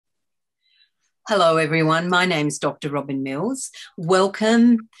Hello, everyone. My name's Dr. Robyn Mills.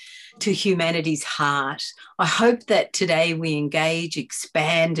 Welcome to Humanity's Heart. I hope that today we engage,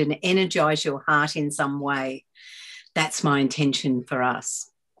 expand, and energize your heart in some way. That's my intention for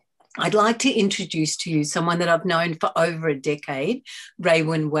us. I'd like to introduce to you someone that I've known for over a decade,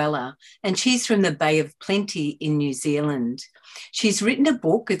 Raewyn Weller, and she's from the Bay of Plenty in New Zealand. She's written a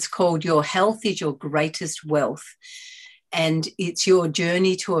book. It's called Your Health is Your Greatest Wealth, and it's your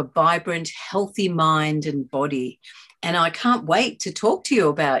journey to a vibrant, healthy mind and body. And I can't wait to talk to you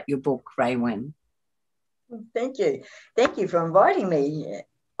about your book, Raewyn. Thank you. Thank you for inviting me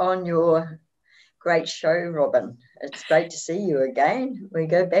on your great show, Robyn. It's great to see you again. We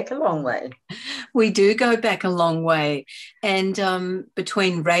go back a long way. We do go back a long way. And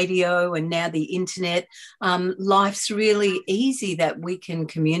between radio and now the internet, life's really easy that we can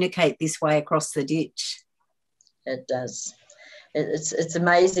communicate this way across the ditch. It does. It's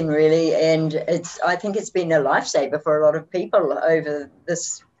amazing, really, and I think it's been a lifesaver for a lot of people over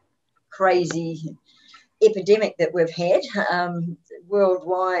this crazy epidemic that we've had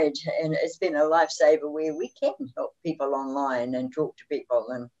worldwide, and it's been a lifesaver where we can help people online and talk to people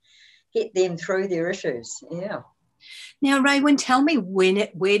and get them through their issues. Yeah. Now, Raewyn, tell me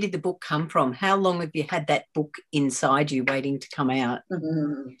where did the book come from? How long have you had that book inside you waiting to come out?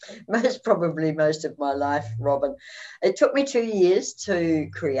 Most of my life, Robyn. It took me 2 years to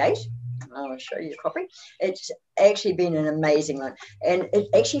create. I'll show you a copy. It's actually been an amazing one. And it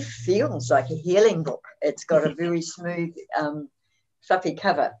actually feels like a healing book. It's got a very smooth, fluffy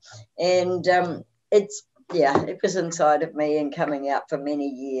cover. And it was inside of me and coming out for many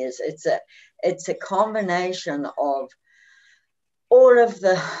years. It's a combination of all of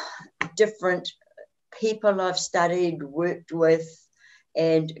the different people I've studied, worked with,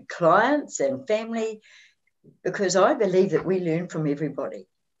 and clients and family, because I believe that we learn from everybody.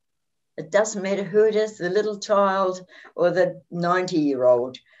 It doesn't matter who it is, the little child or the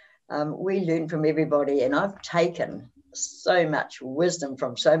 90-year-old. We learn from everybody, and I've taken so much wisdom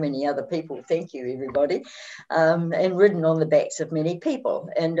from so many other people. Thank you, everybody. And ridden on the backs of many people.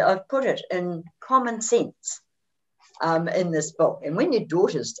 And I've put it in common sense in this book. And when your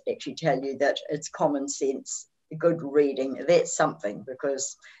daughters actually tell you that it's common sense, good reading, that's something,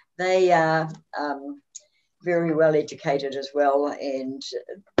 because they are very well educated as well, and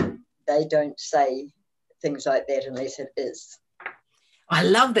they don't say things like that unless it is. I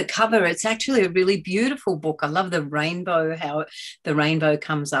love the cover. It's actually a really beautiful book. I love the rainbow, how the rainbow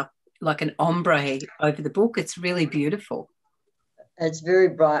comes up like an ombre over the book. It's really beautiful. It's very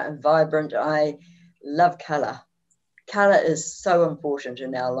bright and vibrant. I love colour. Colour is so important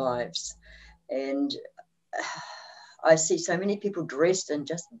in our lives. And I see so many people dressed in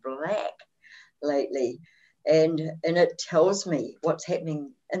just black lately. And it tells me what's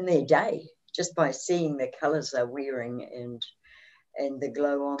happening in their day just by seeing the colours they're wearing and the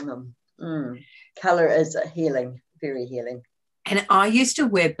glow on them. Colour is a healing, very healing. And I used to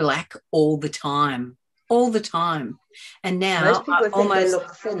wear black all the time. And now most people think they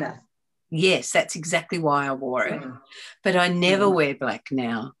look thinner. Yes, that's exactly why I wore it. But I never wear black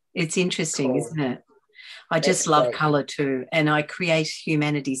now. It's interesting, isn't it? I just love colour too. And I create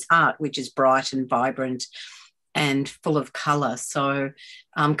Humanity's Heart, which is bright and vibrant and full of colour. So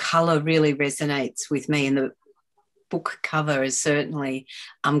colour really resonates with me, and the book cover is certainly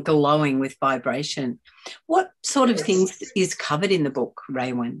glowing with vibration. What sort of things is covered in the book,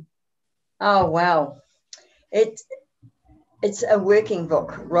 Raewyn? Oh, wow. It's a working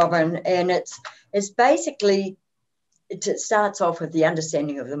book, Robyn, and it's basically, it starts off with the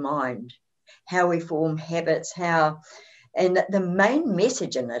understanding of the mind, how we form habits, and the main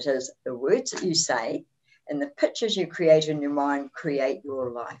message in it is the words that you say and the pictures you create in your mind create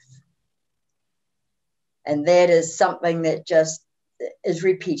your life. And that is something that just is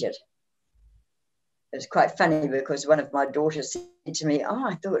repeated. It's quite funny because one of my daughters said to me,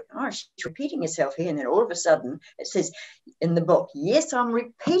 I thought, she's repeating herself here. And then all of a sudden it says in the book, yes, I'm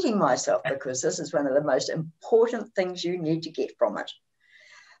repeating myself, because this is one of the most important things you need to get from it.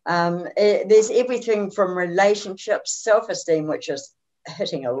 There's everything from relationships, self-esteem, which is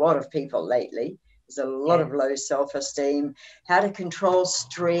hitting a lot of people lately. There's a lot of low self-esteem, how to control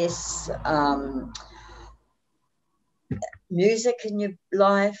stress, music in your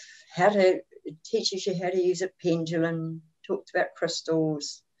life, teaches you how to use a pendulum, talks about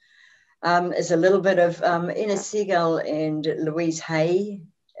crystals. There's a little bit of Ina Siegel and Louise Hay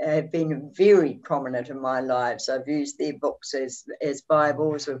have been very prominent in my lives. I've used their books as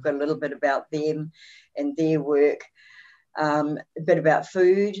Bibles. We've got a little bit about them and their work. A bit about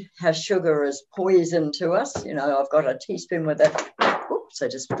food, how sugar is poison to us. I've got a teaspoon with a So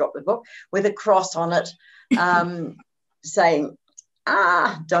just drop the book with a cross on it, saying,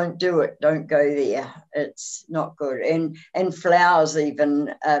 don't do it, don't go there, it's not good. And flour's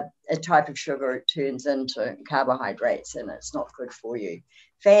even a type of sugar. It turns into carbohydrates and it's not good for you.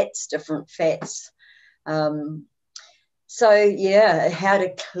 Fats, different fats. So yeah, how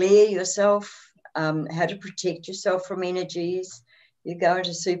to clear yourself, how to protect yourself from energies. You go into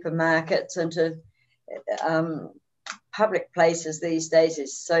supermarkets, into public places these days,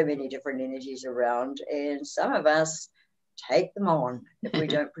 there's so many different energies around, and some of us take them on if we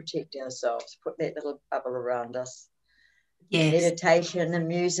don't protect ourselves, put that little bubble around us. Yes. Meditation and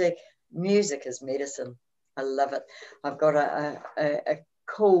music. Music is medicine. I love it. I've got a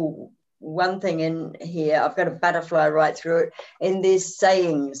cool one thing in here. I've got a butterfly right through it, and there's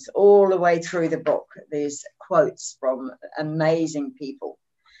sayings all the way through the book. There's quotes from amazing people.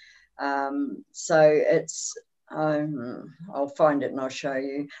 So it's, I'll find it and I'll show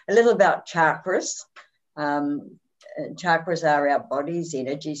you. A little about chakras. Chakras are our body's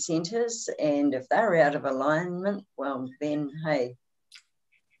energy centers, and if they're out of alignment, well, then, hey,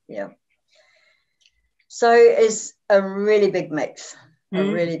 yeah. So it's a really big mix, a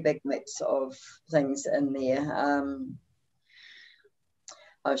really big mix of things in there.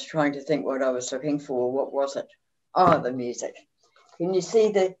 I was trying to think what I was looking for. What was it? Oh, the music. Can you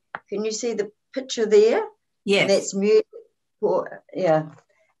see the picture there? Yes. That's music,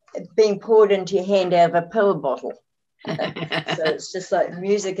 being poured into your hand out of a pill bottle. So it's just like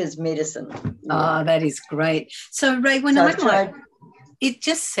music is medicine. Oh, that is great. So Raewyn, it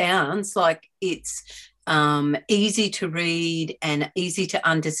just sounds like it's easy to read and easy to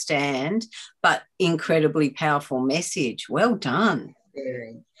understand, but incredibly powerful message. Well done.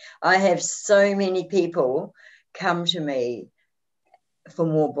 Very. I have so many people come to me for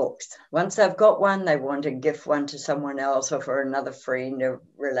more books. Once they've got one, they want to gift one to someone else or for another friend or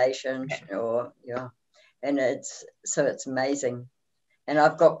relation, or and it's amazing. And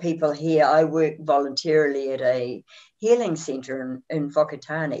I've got people here. I work voluntarily at a healing centre in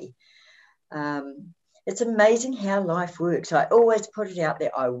Whakatane. It's amazing how life works. I always put it out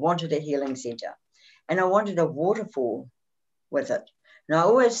there. I wanted a healing centre, and I wanted a waterfall with it. And I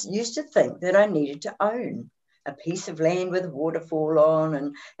always used to think that I needed to own a piece of land with a waterfall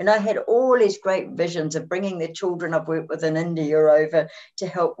on. And I had all these great visions of bringing the children I've worked with in India over to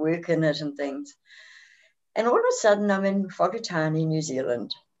help work in it and things. And all of a sudden, I'm in Whakatane, New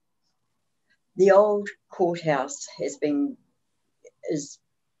Zealand. The old courthouse is being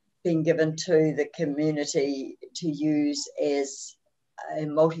given to the community to use as a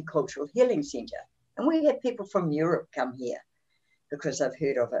multicultural healing centre. And we have people from Europe come here because I've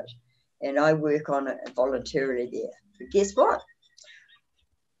heard of it. And I work on it voluntarily there. But guess what?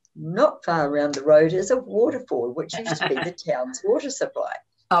 Not far around the road is a waterfall, which used to be the town's water supply.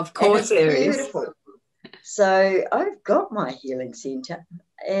 Of course there is. Beautiful. So I've got my healing centre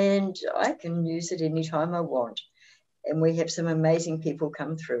and I can use it anytime I want. And we have some amazing people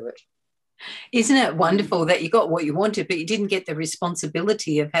come through it. Isn't it wonderful that you got what you wanted, but you didn't get the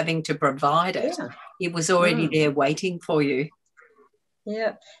responsibility of having to provide it? Yeah. It was already there waiting for you.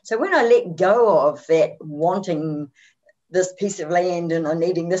 Yeah. So when I let go of that wanting this piece of land and I'm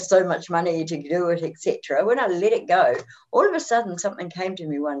needing this so much money to do it, etc., when I let it go, all of a sudden something came to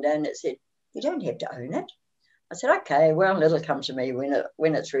me one day and it said, you don't have to own it. I said, okay, well, it'll come to me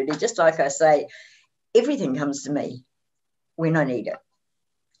when it's ready. Just like I say, everything comes to me when I need it.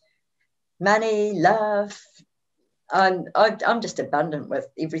 Money, love, I'm just abundant with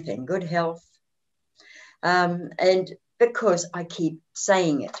everything, good health. And because I keep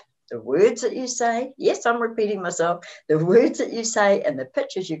saying it, the words that you say, yes, I'm repeating myself, the words that you say and the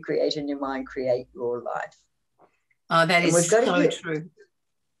pictures you create in your mind create your life. Oh, that is so true.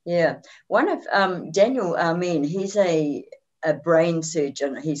 Yeah. One of Daniel Armin, he's a brain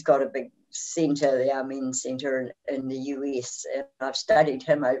surgeon. He's got a big centre, the Armin Centre in the US. And I've studied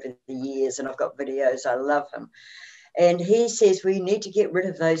him over the years and I've got videos. I love him. And he says we need to get rid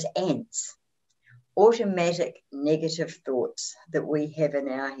of those ants, automatic negative thoughts that we have in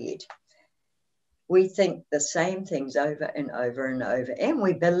our head. We think the same things over and over and over, and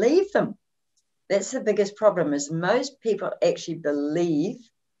we believe them. That's the biggest problem, is most people actually believe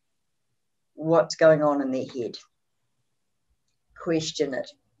what's going on in their head. Question it.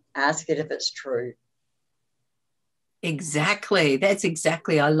 Ask it if it's true. Exactly. That's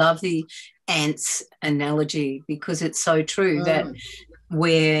exactly. I love the ants analogy because it's so true that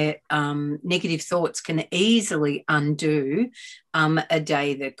where negative thoughts can easily undo a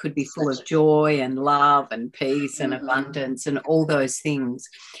day that could be full of joy and love and peace and abundance and all those things.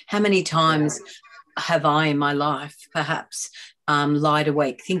 How many times have I in my life perhaps lied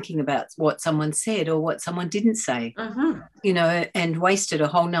awake thinking about what someone said or what someone didn't say, and wasted a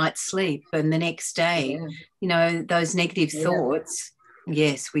whole night's sleep. And the next day, those negative thoughts,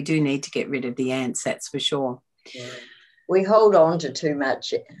 yes, we do need to get rid of the ants, that's for sure. Yeah. We hold on to too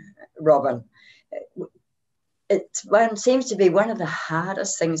much, Robyn. Seems to be one of the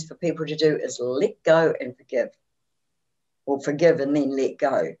hardest things for people to do is let go and forgive, or forgive and then let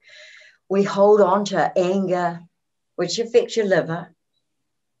go. We hold on to anger, which affects your liver.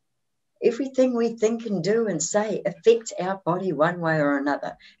 Everything we think and do and say affects our body one way or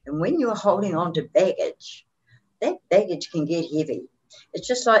another. And when you're holding on to baggage, that baggage can get heavy. It's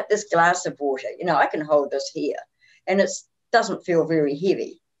just like this glass of water. I can hold this here and it doesn't feel very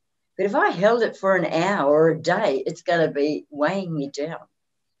heavy. But if I held it for an hour or a day, it's going to be weighing me down.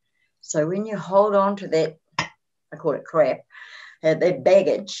 So when you hold on to that, I call it crap, that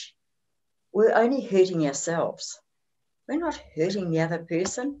baggage, we're only hurting ourselves. We're not hurting the other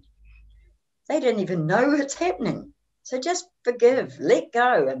person. They don't even know it's happening. So just forgive, let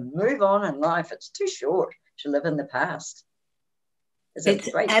go, and move on in life. It's too short to live in the past. It's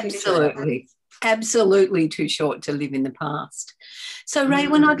absolutely too short to live in the past. So,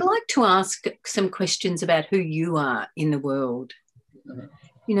 Raewyn, I'd like to ask some questions about who you are in the world. Who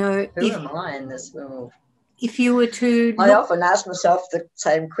am I in this world? If you were to... I often ask myself the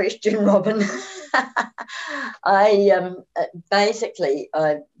same question, Robyn.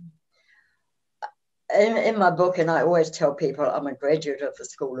 In my book, and I always tell people, I'm a graduate of the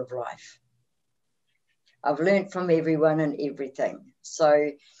School of Life. I've learned from everyone and everything.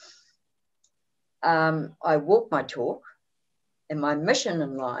 So I walk my talk, and my mission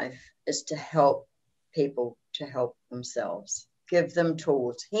in life is to help people to help themselves, give them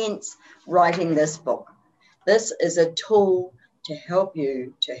tools, hence writing this book. This is a tool to help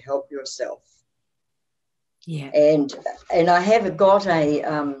you to help yourself. Yeah. And I have got a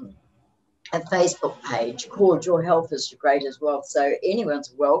Facebook page called Your Health is Great as well. So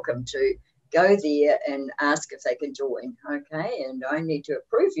anyone's welcome to go there and ask if they can join. Okay. And I need to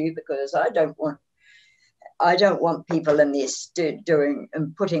approve you because I don't want people in there doing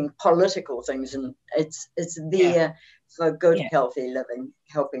and putting political things in. It's there for good, healthy living,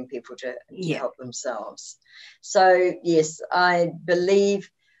 helping people to help themselves. So, yes, I believe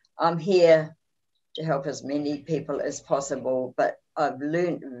I'm here to help as many people as possible, but I've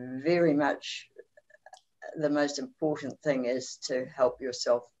learned very much the most important thing is to help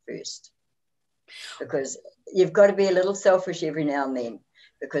yourself first, because you've got to be a little selfish every now and then,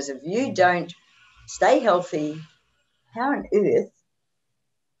 because if you don't stay healthy, how on earth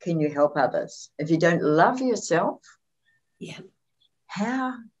can you help others? If you don't love yourself,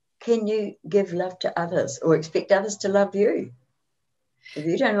 how can you give love to others or expect others to love you? If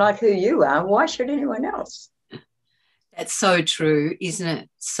you don't like who you are, why should anyone else? That's so true, isn't it?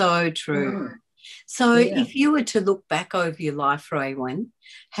 So true. So if you were to look back over your life, Raewyn,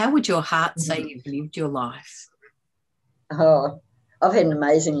 how would your heart say you've lived your life? Oh, I've had an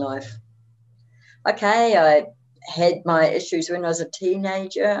amazing life. Okay, I had my issues when I was a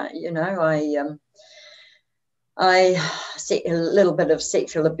teenager. I see a little bit of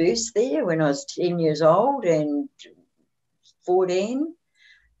sexual abuse there when I was 10 years old and 14,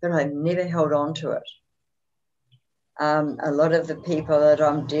 but I've never held on to it. A lot of the people that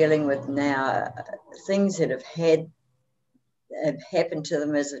I'm dealing with now, things that have happened to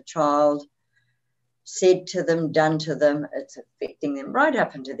them as a child, said to them, done to them, it's affecting them right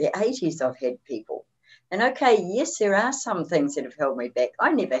up into their 80s. I've had people. And okay, yes, there are some things that have held me back.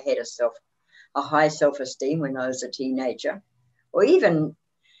 I never had a high self-esteem when I was a teenager, or even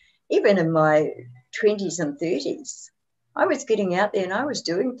in my 20s and 30s. I was getting out there and I was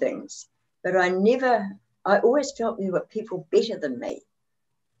doing things, but I always felt there were people better than me.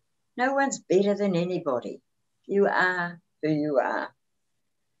 No one's better than anybody. You are who you are.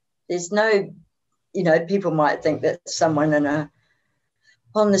 There's no, people might think that someone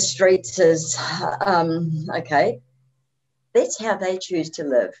on the streets is, okay, that's how they choose to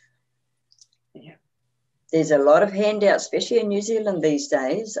live. Yeah. There's a lot of handouts, especially in New Zealand these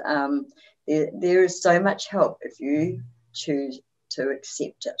days. There is so much help if you choose to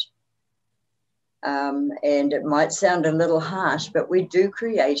accept it. And it might sound a little harsh, but we do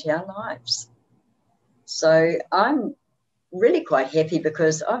create our lives. So I'm really quite happy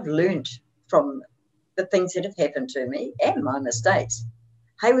because I've learned from the things that have happened to me and my mistakes.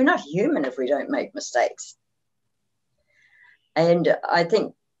 Hey, we're not human if we don't make mistakes. And I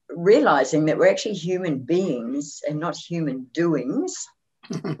think realizing that we're actually human beings and not human doings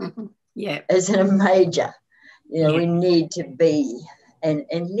is a major. We need to be and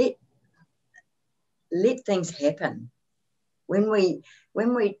let things happen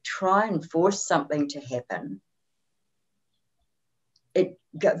when we try and force something to happen, it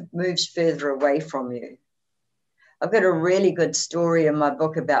moves further away from you. I've got a really good story in my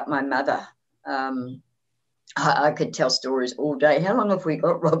book about my mother. I could tell stories all day. How long have we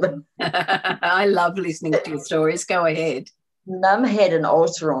got, Robyn? I love listening to your stories. Go ahead. Mum had an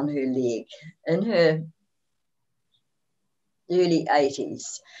ulcer on her leg in her early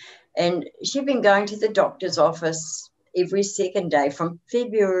 80s. And she'd been going to the doctor's office every second day from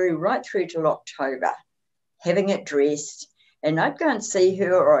February right through till October, having it dressed. And I'd go and see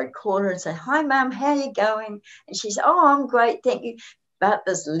her, or I'd call her and say, "Hi, Mum, how are you going?" And she's, "Oh, I'm great, thank you." But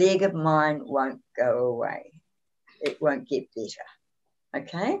this leg of mine won't go away. It won't get better,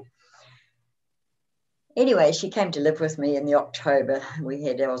 okay? Anyway, she came to live with me in the October. We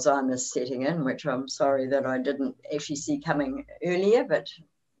had Alzheimer's setting in, which I'm sorry that I didn't actually see coming earlier, but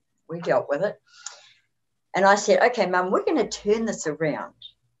we dealt with it. And I said, "Okay, Mum, we're going to turn this around.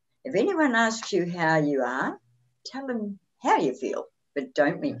 If anyone asks you how you are, tell them how you feel, but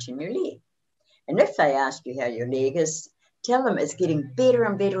don't mention your leg. And if they ask you how your leg is, tell them it's getting better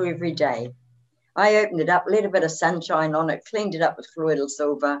and better every day." I opened it up, let a bit of sunshine on it, cleaned it up with colloidal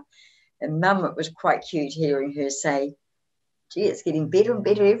silver. And Mum, it was quite cute hearing her say, "Gee, it's getting better and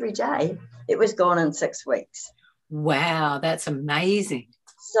better every day." It was gone in 6 weeks. Wow, that's amazing.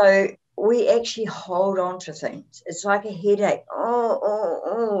 So we actually hold on to things. It's like a headache.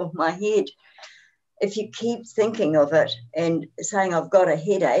 Oh, my head. If you keep thinking of it and saying, "I've got a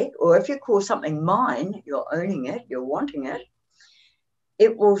headache," or if you call something mine, you're owning it, you're wanting it,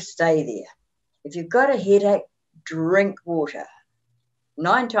 it will stay there. If you've got a headache, drink water.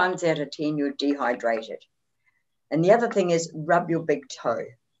 9 times out of 10, you're dehydrated. And the other thing is rub your big toe,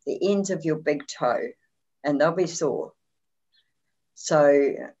 the ends of your big toe, and they'll be sore.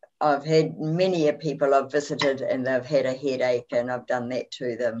 So I've had many people I've visited and they've had a headache, and I've done that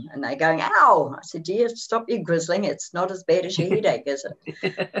to them. And they're going, "Ow!" I said, "Dear, stop your grizzling. It's not as bad as your headache, is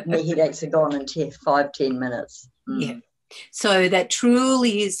it?" And the headaches are gone in 5-10 minutes. Yeah. So that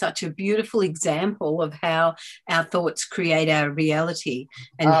truly is such a beautiful example of how our thoughts create our reality,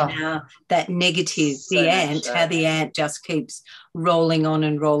 and how that negative, how the ant just keeps rolling on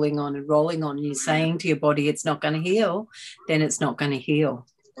and rolling on and rolling on. You're saying to your body, it's not going to heal, then it's not going to heal.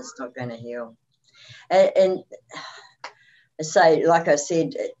 It's not going to heal. And say, like I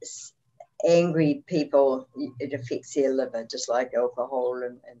said, angry people, it affects their liver, just like alcohol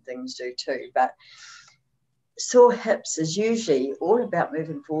and things do too. But sore hips is usually all about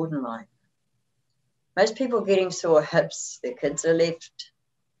moving forward in life. Most people getting sore hips, their kids are left,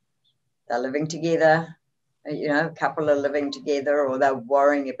 they're living together, a couple are living together, or they're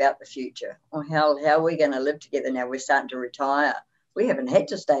worrying about the future. Or how are we going to live together now? We're starting to retire. We haven't had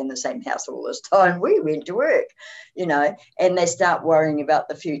to stay in the same house all this time. We went to work, and they start worrying about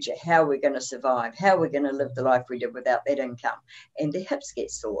the future. How are we going to survive? How are we going to live the life we did without that income? And their hips get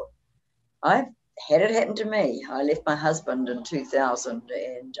sore. I've had it happen to me. I left my husband in 2000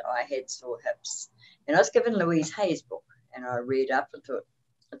 and I had sore hips. And I was given Louise Hay's book and I read up and thought,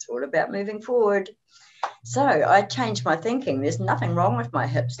 it's all about moving forward. So I changed my thinking. There's nothing wrong with my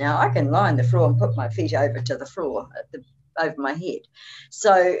hips now. I can lie on the floor and put my feet over to the floor over my head.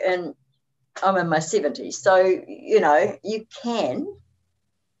 So, and I'm in my 70s. So, you can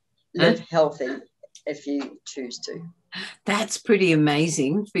live healthy if you choose to. That's pretty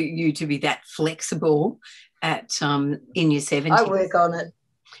amazing for you to be that flexible in your 70s. I work on it.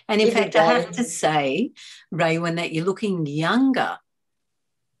 And in fact, I have to say, Raewyn, that you're looking younger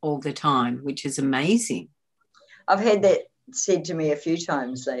all the time, which is amazing. I've had that said to me a few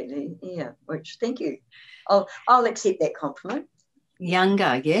times lately. Yeah, which thank you. I'll accept that compliment.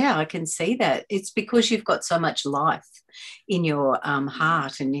 Younger, yeah, I can see that. It's because you've got so much life in your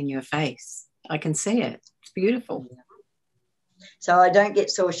heart and in your face. I can see it. It's beautiful. Yeah. So I don't get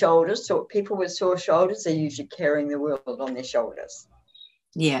sore shoulders. So people with sore shoulders are usually carrying the world on their shoulders.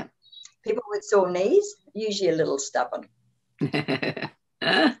 Yeah. People with sore knees, usually a little stubborn.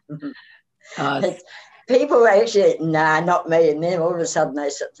 People actually, nah, not me. And then all of a sudden they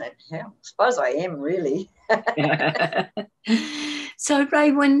sit there, I suppose I am really. So,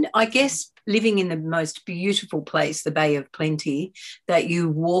 Raewyn, I guess living in the most beautiful place, the Bay of Plenty, that you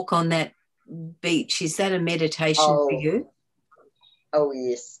walk on that beach, is that a meditation for you? Oh,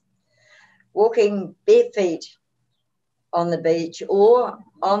 yes. Walking bare feet on the beach or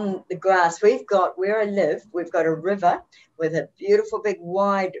on the grass. Where I live, we've got a river with a beautiful big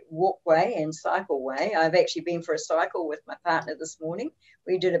wide walkway and cycleway. I've actually been for a cycle with my partner this morning.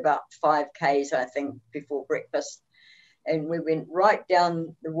 We did about 5 Ks, I think, before breakfast. And we went right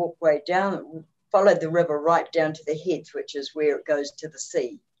down the walkway, down followed the river right down to the heads, which is where it goes to the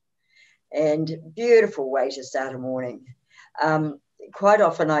sea. And beautiful way to start a morning. Quite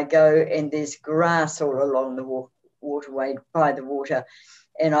often I go and there's grass all along the waterway by the water,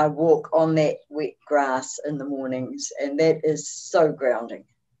 and I walk on that wet grass in the mornings, and that is so grounding.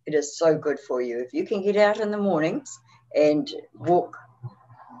 It is so good for you. If you can get out in the mornings and walk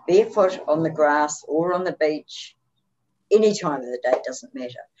barefoot on the grass or on the beach, any time of the day, it doesn't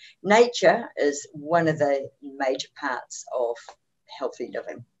matter. Nature is one of the major parts of healthy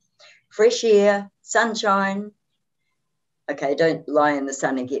living. Fresh air, sunshine. Okay, don't lie in the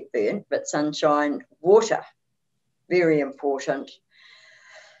sun and get burnt, but sunshine, water, very important.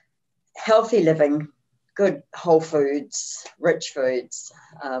 Healthy living, good whole foods, rich foods.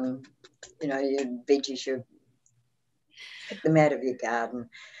 Your veggies, you pick them out of your garden.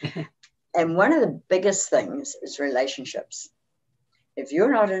 And one of the biggest things is relationships. If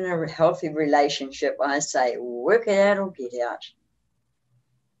you're not in a healthy relationship, I say work it out or get out.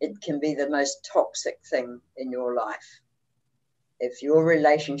 It can be the most toxic thing in your life. If your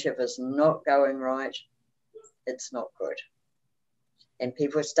relationship is not going right, it's not good. And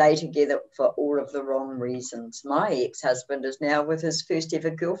people stay together for all of the wrong reasons. My ex-husband is now with his first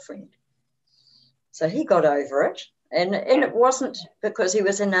ever girlfriend. So he got over it. And it wasn't because he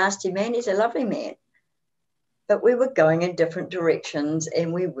was a nasty man. He's a lovely man. But we were going in different directions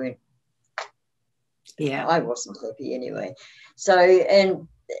and we weren't. Yeah. I wasn't happy anyway. So, and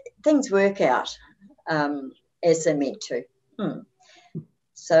things work out as they're meant to.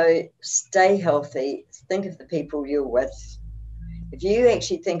 So stay healthy. Think of the people you're with. If you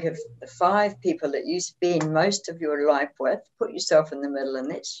actually think of the 5 people that you spend most of your life with, put yourself in the middle,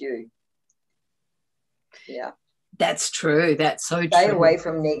 and that's you. Yeah. That's true. That's so true. Stay away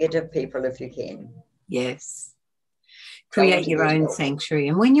from negative people if you can. Yes. Create your own sanctuary.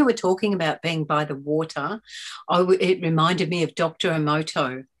 And when you were talking about being by the water, it reminded me of Dr.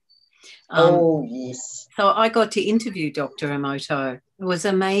 Emoto. Oh, yes. So I got to interview Dr. Emoto. It was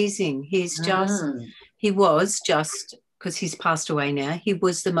amazing. He was just, because he's passed away now, he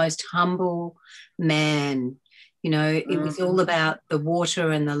was the most humble man. It was all about the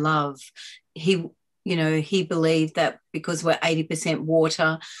water and the love. He believed that because we're 80%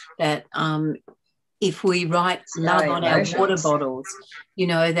 water, that if we write love on our water bottles,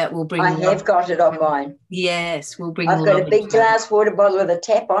 that will bring. I have got it on mine. Yes, we'll bring. I've got a big glass water bottle with a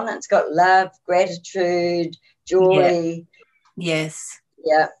tap on it. It's got love, gratitude, joy. Yes.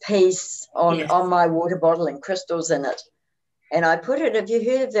 Yeah, peace on my water bottle and crystals in it. And I put it. Have you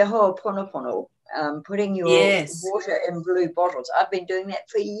heard of the Ho'oponopono? Putting your water in blue bottles. I've been doing that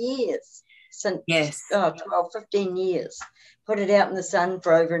for years. Since 12, 15 years. Put it out in the sun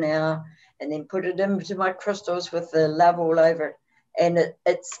for over an hour and then put it into my crystals with the love all over it. And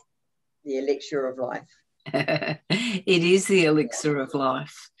it's the elixir of life. It is the elixir of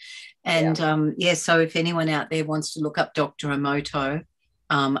life. And so if anyone out there wants to look up Dr. Emoto,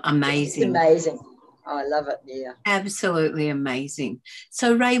 amazing. It's amazing. I love it, yeah. Absolutely amazing.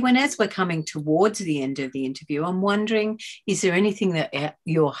 So, Raewyn, as we're coming towards the end of the interview, I'm wondering, is there anything that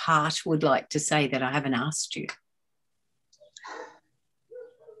your heart would like to say that I haven't asked you?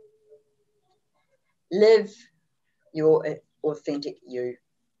 Live your authentic you.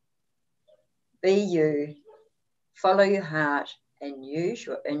 Be you. Follow your heart and use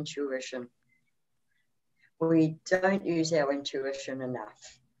your intuition. We don't use our intuition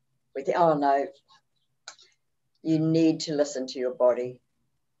enough. We think, oh, no. You need to listen to your body.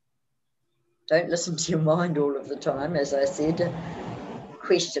 Don't listen to your mind all of the time, as I said.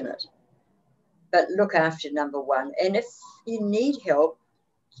 Question it. But look after number 1. And if you need help,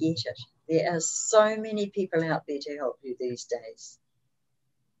 get it. There are so many people out there to help you these days.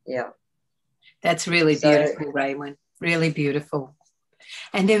 Yeah. That's really beautiful, Raewyn. Really beautiful.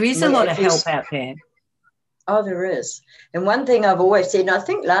 And there is a lot of help out there. Oh, there is. And one thing I've always said, and I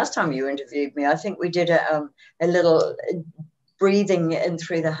think last time you interviewed me, I think we did a little breathing in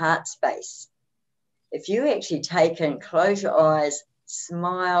through the heart space. If you actually close your eyes,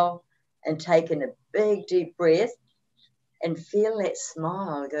 smile, and take in a big, deep breath, and feel that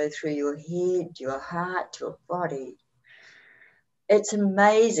smile go through your head, your heart, your body. It's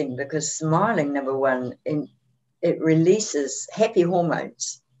amazing because smiling, number 1, it releases happy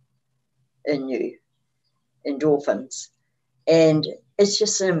hormones in you. Endorphins, and it's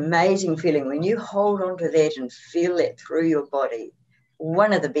just an amazing feeling when you hold on to that and feel it through your body.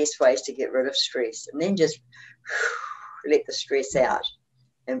 One of the best ways to get rid of stress, and then just let the stress out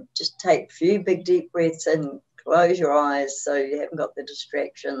and just take a few big deep breaths in, close your eyes so you haven't got the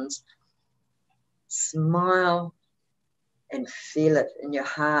distractions, smile, and feel it in your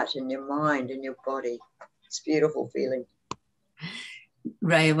heart, in your mind, in your body. It's a beautiful feeling.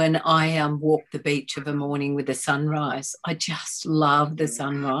 Raewyn, I walk the beach of a morning with the sunrise. I just love the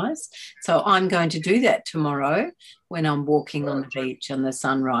sunrise. So I'm going to do that tomorrow when I'm walking on the beach on the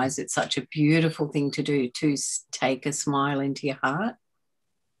sunrise. It's such a beautiful thing to do, to take a smile into your heart.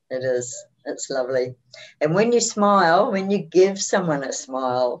 It is. It's lovely. And when you smile, when you give someone a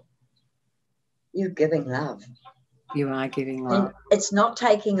smile, you're giving love. You are giving love. And it's not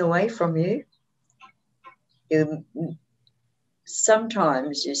taking away from you.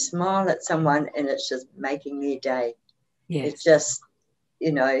 Sometimes you smile at someone and it's just making their day. Yes. It's just,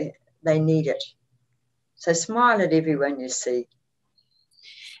 you know, they need it. So smile at everyone you see.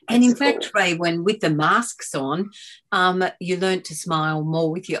 And in fact, Raewyn, with the masks on, you learnt to smile more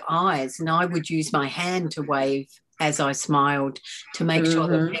with your eyes. And I would use my hand to wave as I smiled to make sure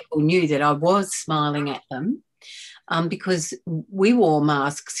that people knew that I was smiling at them. Because we wore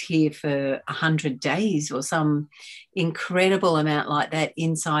masks here for 100 days or some incredible amount like that,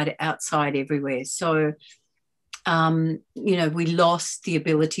 inside, outside, everywhere. So, you know, we lost the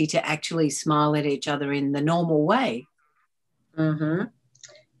ability to actually smile at each other in the normal way. Mm-hmm.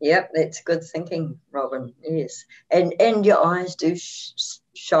 Yep, that's good thinking, Robyn. Yes. And your eyes do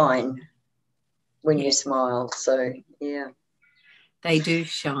shine when you smile. So, yeah. They do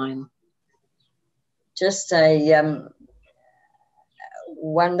shine. Just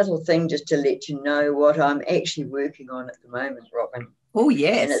one little thing just to let you know what I'm actually working on at the moment, Robyn. Oh,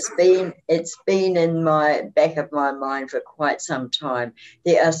 yes. And it's been in my back of my mind for quite some time.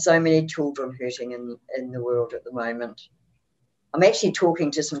 There are so many children hurting in the world at the moment. I'm actually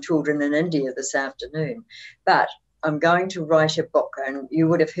talking to some children in India this afternoon, but I'm going to write a book, and you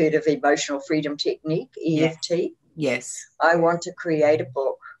would have heard of Emotional Freedom Technique, EFT. Yes. I want to create a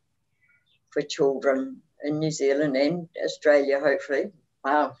book for children in New Zealand and Australia, hopefully.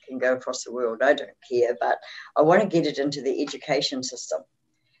 Well, can go across the world, I don't care, but I want to get it into the education system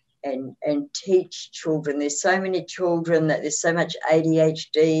and teach children. There's so many children that there's so much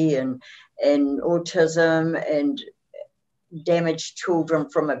ADHD and autism and damaged children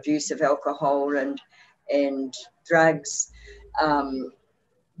from abuse of alcohol and drugs,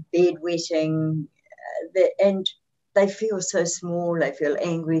 bedwetting, and they feel so small, they feel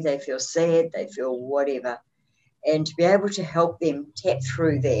angry, they feel sad, they feel whatever. And to be able to help them tap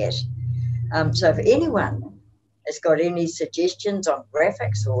through that. So if anyone has got any suggestions on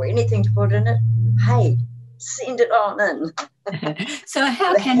graphics or anything to put in it, hey, send it on in. So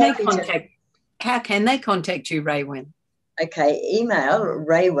how can they contact you, Raewyn? Okay, email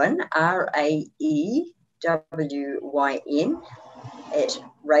Raewyn, RAEWYN, at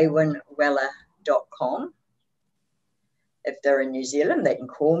raewynweller.com. If they're in New Zealand, they can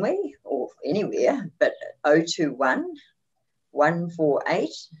call me, or anywhere, but 021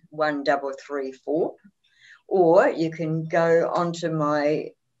 148 1334. Or you can go onto my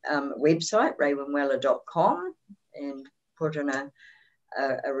website, raewynweller.com, and put in a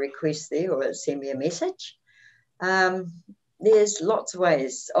request there, or send me a message. There's lots of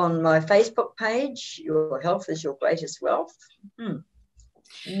ways. On my Facebook page, Your Health is Your Greatest Wealth.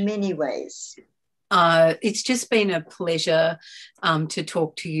 Many ways. It's just been a pleasure to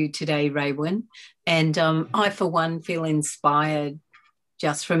talk to you today, Raewyn. And I, for one, feel inspired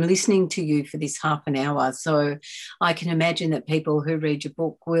just from listening to you for this half an hour. So I can imagine that people who read your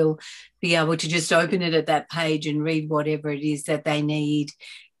book will be able to just open it at that page and read whatever it is that they need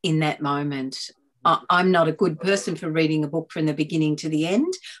in that moment. I'm not a good person for reading a book from the beginning to the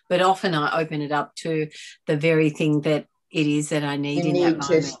end, but often I open it up to the very thing that it is that I need in that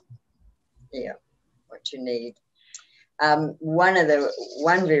moment. Yeah, what you need. One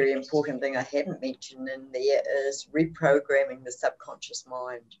very important thing I haven't mentioned in there is reprogramming the subconscious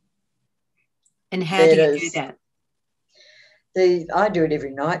mind. And how do you do that? I do it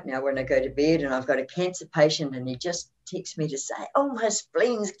every night now when I go to bed, and I've got a cancer patient, and he just texts me to say, oh, my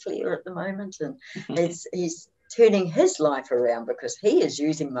spleen's clear at the moment, and he's turning his life around because he is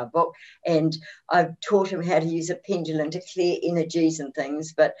using my book, and I've taught him how to use a pendulum to clear energies and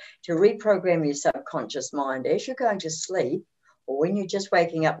things. But to reprogram your subconscious mind as you're going to sleep, or when you're just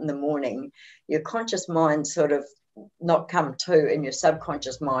waking up in the morning, your conscious mind sort of not come to, and your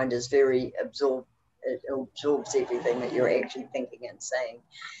subconscious mind is very absorbed. It absorbs everything that you're actually thinking and saying.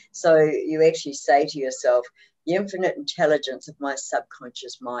 So you actually say to yourself, the infinite intelligence of my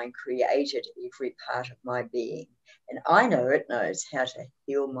subconscious mind created every part of my being. And I know it knows how to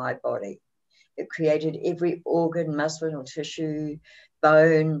heal my body. It created every organ, muscle, or tissue,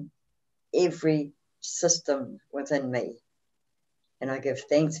 bone, every system within me. And I give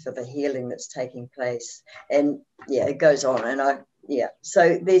thanks for the healing that's taking place. And yeah, it goes on. And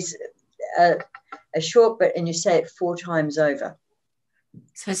so there's a short bit, and you say it 4 times over.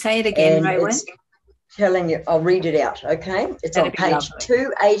 So say it again, Raewyn. It's telling you, I'll read it out, okay? It's That'd on page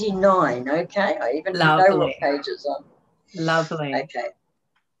 289, okay? I even know what page it's on. Lovely. Okay.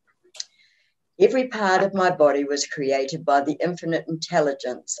 Every part of my body was created by the infinite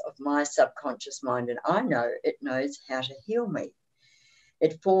intelligence of my subconscious mind, and I know it knows how to heal me.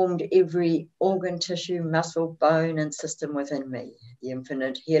 It formed every organ, tissue, muscle, bone, and system within me. The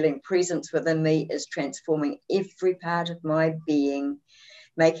infinite healing presence within me is transforming every part of my being,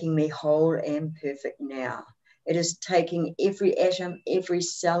 making me whole and perfect now. It is taking every atom, every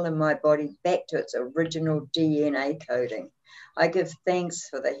cell in my body back to its original DNA coding. I give thanks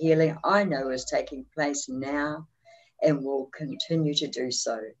for the healing I know is taking place now and will continue to do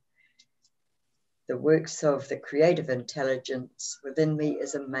so. The works of the creative intelligence within me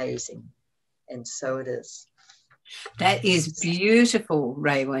is amazing, and so it is. That is beautiful,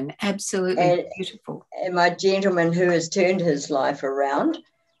 Raewyn. Absolutely beautiful. And my gentleman who has turned his life around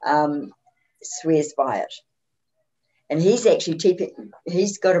swears by it. And he's actually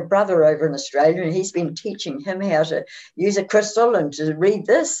he's got a brother over in Australia, and he's been teaching him how to use a crystal and to read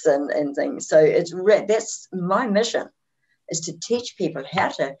this and things. So that's my mission, is to teach people how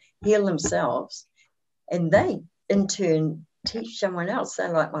to heal themselves, and they in turn teach someone else.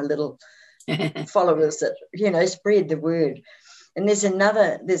 They're like my little followers that spread the word. And there's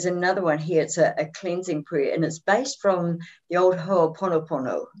another one here. It's a cleansing prayer, and it's based from the old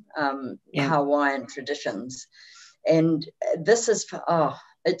Ho'oponopono Hawaiian traditions. And this is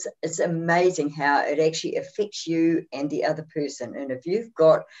it's amazing how it actually affects you and the other person. And if you've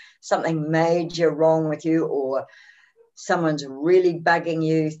got something major wrong with you, or someone's really bugging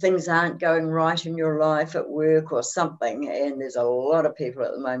you, things aren't going right in your life at work or something, and there's a lot of people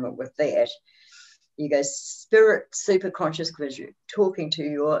at the moment with that, you go, spirit superconscious, because you're talking to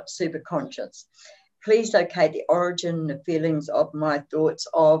your superconscious. Please locate the origin, the feelings of my thoughts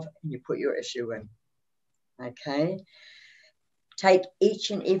of, and you put your issue in. Okay. Take each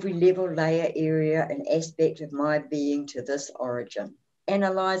and every level, layer, area, and aspect of my being to this origin.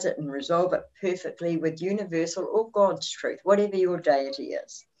 Analyze it and resolve it perfectly with universal or God's truth, whatever your deity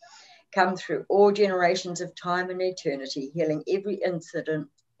is. Come through all generations of time and eternity, healing every incident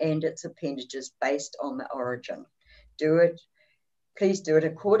and its appendages based on the origin. Please do it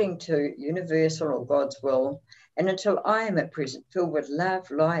according to universal or God's will, and until I am at present filled with love,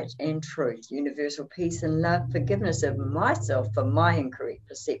 light, and truth, universal peace and love, forgiveness of myself for my incorrect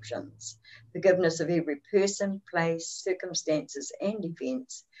perceptions, forgiveness of every person, place, circumstances, and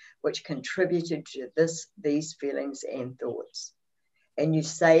events which contributed to these feelings and thoughts. And you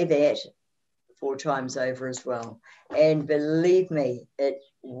say that 4 times over as well. And believe me, it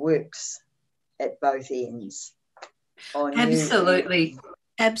works at both ends.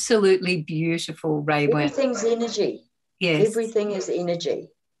 Absolutely beautiful, Raewyn. Everything's energy. Yes. Everything is energy.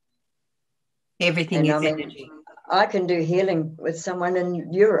 Everything is energy. I can do healing with someone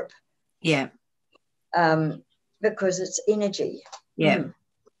in Europe. Yeah. Because it's energy. Yeah.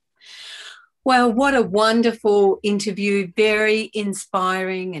 Well, what a wonderful interview, very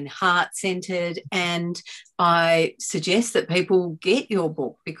inspiring and heart-centered, and I suggest that people get your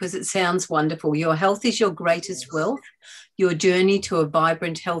book because it sounds wonderful. Your Health is Your Greatest Wealth, Your Journey to a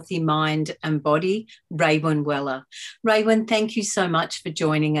Vibrant, Healthy Mind and Body, Raewyn Weller. Raewyn, thank you so much for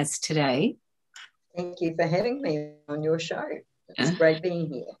joining us today. Thank you for having me on your show. It's great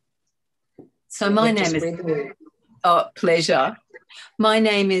being here. So my name is... Oh, pleasure. My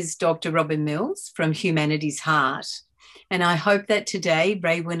name is Dr. Robyn Mills from Humanity's Heart, and I hope that today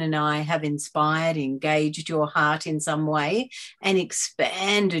Raewyn and I have inspired, engaged your heart in some way and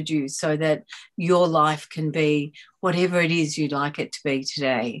expanded you so that your life can be whatever it is you'd like it to be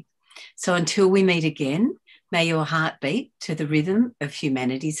today. So until we meet again, may your heart beat to the rhythm of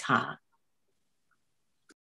Humanity's Heart.